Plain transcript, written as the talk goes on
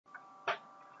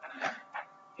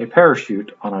A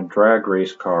parachute on a drag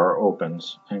race car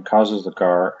opens and causes the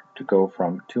car to go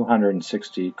from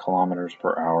 260 kilometers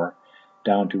per hour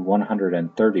down to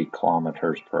 130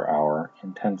 kilometers per hour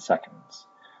in 10 seconds.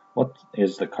 What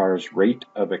is the car's rate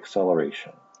of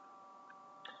acceleration?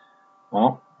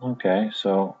 Well, okay,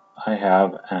 so I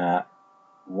have at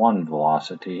one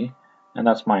velocity, and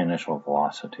that's my initial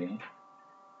velocity.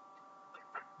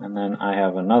 And then I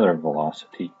have another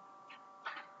velocity.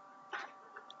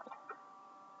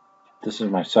 This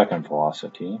is my second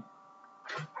velocity,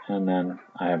 and then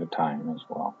I have a time as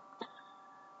well.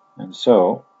 And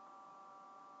so,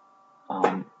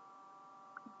 my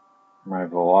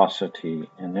velocity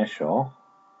initial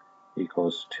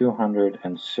equals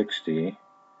 260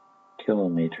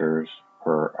 kilometers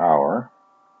per hour.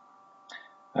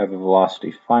 I have a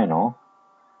velocity final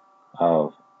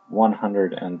of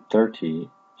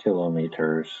 130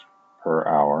 kilometers per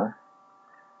hour,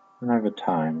 and I have a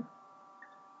time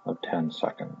of 10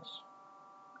 seconds.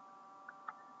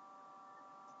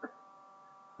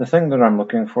 The thing that I'm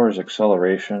looking for is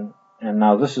acceleration, and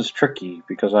now this is tricky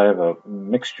because I have a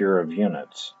mixture of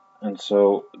units, and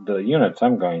so the units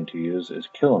I'm going to use is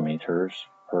kilometers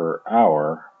per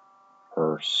hour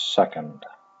per second.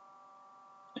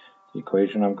 The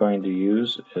equation I'm going to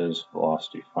use is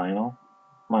velocity final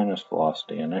minus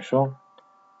velocity initial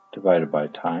divided by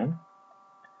time.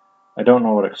 I don't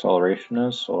know what acceleration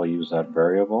is, so I'll use that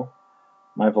variable.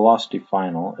 My velocity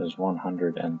final is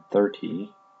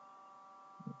 130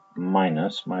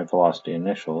 minus my velocity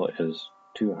initial is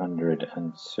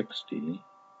 260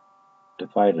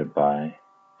 divided by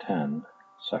 10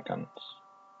 seconds.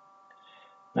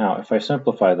 Now, if I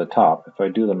simplify the top, if I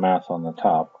do the math on the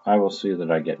top, I will see that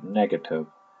I get negative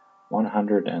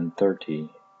 130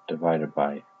 divided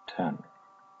by 10.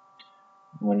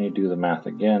 When you do the math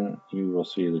again, you will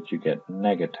see that you get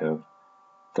negative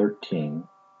 13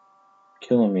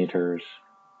 kilometers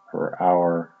per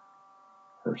hour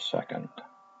per second.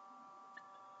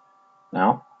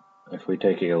 Now, if we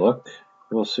take a look,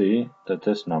 we'll see that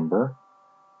this number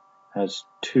has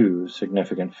two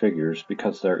significant figures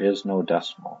because there is no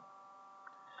decimal.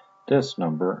 This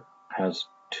number has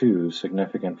two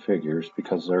significant figures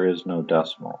because there is no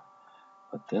decimal.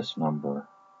 But this number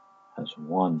has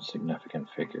one significant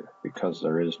figure because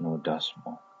there is no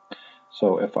decimal.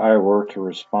 So if I were to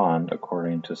respond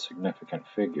according to significant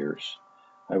figures,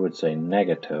 I would say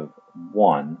negative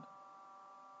 1.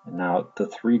 And now the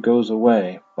 3 goes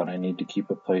away, but I need to keep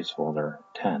a placeholder,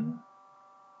 10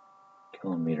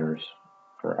 kilometers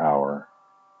per hour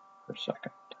per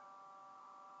second.